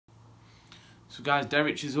So guys,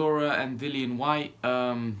 Dereck Chisora and Dillian Whyte,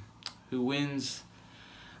 who wins?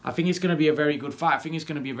 I think it's going to be a very good fight. I think it's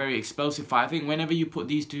going to be a very explosive fight. I think whenever you put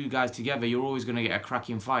these two guys together, you're always going to get a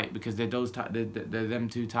cracking fight, because they're them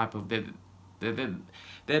two type of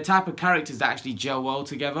they're type of characters that actually gel well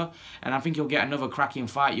together. And I think you'll get another cracking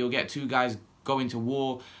fight. You'll get two guys going to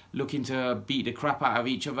war, looking to beat the crap out of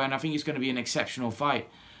each other, and I think it's going to be an exceptional fight.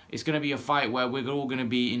 It's going to be a fight where we're all going to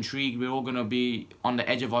be intrigued. We're all going to be on the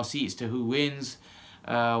edge of our seats to who wins.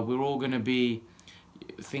 We're all going to be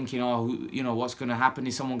thinking, oh, you know, what's going to happen?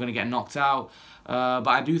 Is someone going to get knocked out? But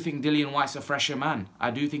I do think Dillian Whyte's a fresher man.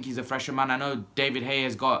 I do think he's a fresher man. I know David Haye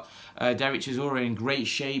has got Dereck Chisora in great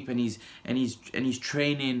shape, and he's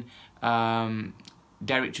training Dereck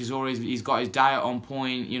Chisora. He's got his diet on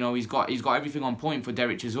point. You know, he's got everything on point for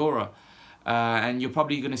Dereck Chisora. And you're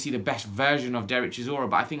probably going to see the best version of Dereck Chisora.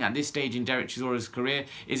 But I think at this stage in Dereck Chisora's career,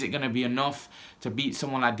 is it going to be enough to beat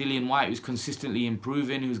someone like Dillian Whyte, who's consistently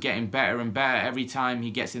improving, who's getting better and better every time he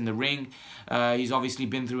gets in the ring? He's obviously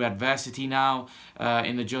been through adversity now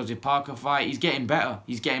in the Joseph Parker fight. He's getting better.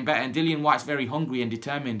 He's getting better. And Dillian Whyte's very hungry and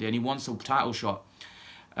determined, and he wants a title shot.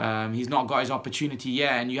 He's not got his opportunity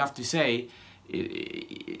yet, and you have to say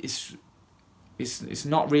it's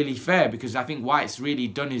not really fair, because I think Whyte's really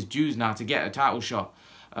done his dues now to get a title shot.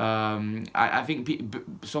 I think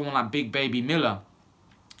someone like Big Baby Miller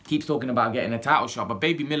keeps talking about getting a title shot, but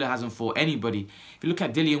Baby Miller hasn't fought anybody. If you look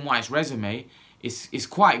at Dillian Whyte's resume, it's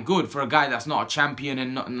quite good for a guy that's not a champion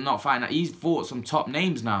and not fighting. He's fought some top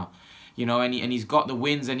names now, you know, and he's got the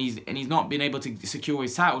wins, and he's not been able to secure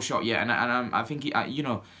his title shot yet. And I think you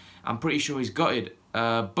know, I'm pretty sure he's got it,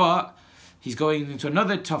 but he's going into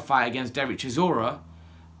another tough fight against Dereck Chisora,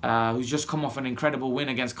 who's just come off an incredible win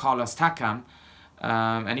against Carlos Takam.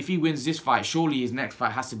 And if he wins this fight, surely his next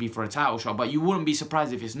fight has to be for a title shot. But you wouldn't be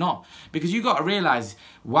surprised if it's not, because you got to realise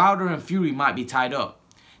Wilder and Fury might be tied up.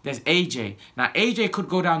 There's AJ. Now AJ could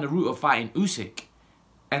go down the route of fighting Usyk,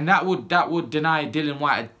 and that would deny Dillian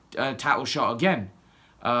Whyte a title shot again.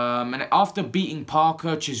 And after beating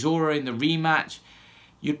Parker, Chisora in the rematch,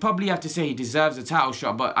 you'd probably have to say he deserves a title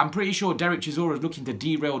shot, but I'm pretty sure Dereck Chisora is looking to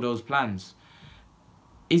derail those plans.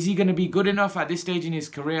 Is he going to be good enough at this stage in his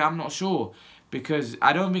career? I'm not sure, because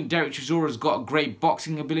I don't think Dereck Chisora's got great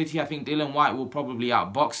boxing ability. I think Dillian Whyte will probably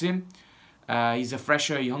outbox him. He's a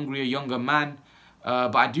fresher, hungrier, younger man.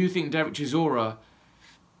 But I do think Dereck Chisora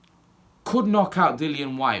could knock out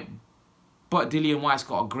Dillian Whyte, but Dillian Whyte's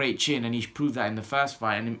got a great chin, and he's proved that in the first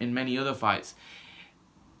fight and in many other fights.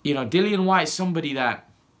 You know, Dillian Whyte's somebody that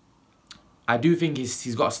I do think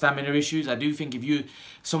he's got stamina issues. I do think if you,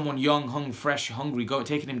 someone young, fresh, hungry,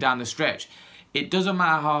 taking him down the stretch, it doesn't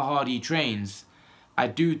matter how hard he trains, I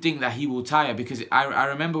do think that he will tire, because I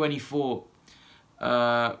remember when he fought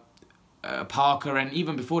Parker, and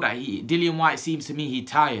even before that, Dillian Whyte seems to me he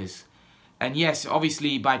tires. And yes,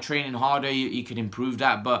 obviously by training harder, you can improve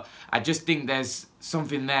that, but I just think there's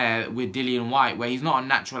something there with Dillian Whyte where he's not a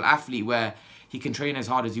natural athlete where he can train as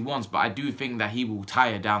hard as he wants, but I do think that he will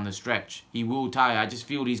tire down the stretch. He will tire. I just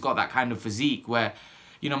feel he's got that kind of physique where,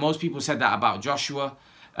 you know, most people said that about Joshua,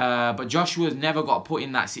 but Joshua's never got put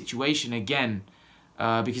in that situation again,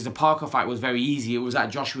 because the Parker fight was very easy. It was at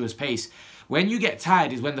Joshua's pace. When you get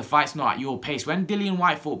tired is when the fight's not at your pace. When Dillian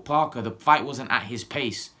Whyte fought Parker, the fight wasn't at his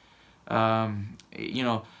pace. You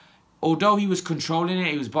know, although he was controlling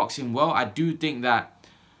it, he was boxing well, I do think that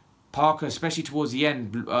Parker, especially towards the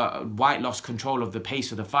end, Whyte lost control of the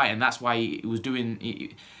pace of the fight, and that's why he was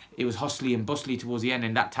doing. It was hustly and bustly towards the end,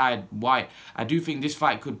 and that tired Whyte. I do think this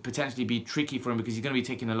fight could potentially be tricky for him, because he's going to be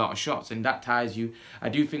taking a lot of shots, and that tires you. I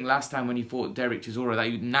do think last time when he fought Dereck Chisora that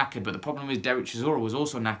he was knackered, but the problem is Dereck Chisora was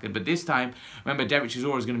also knackered. But this time, remember, Dereck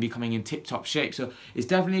Chisora is going to be coming in tip-top shape, so it's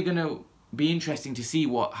definitely going to be interesting to see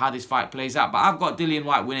how this fight plays out. But I've got Dillian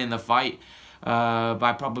Whyte winning the fight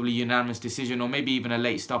by probably unanimous decision, or maybe even a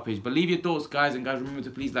late stoppage. But leave your thoughts, guys, and guys, remember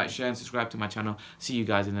to please like, share, and subscribe to my channel. See you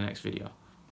guys in the next video.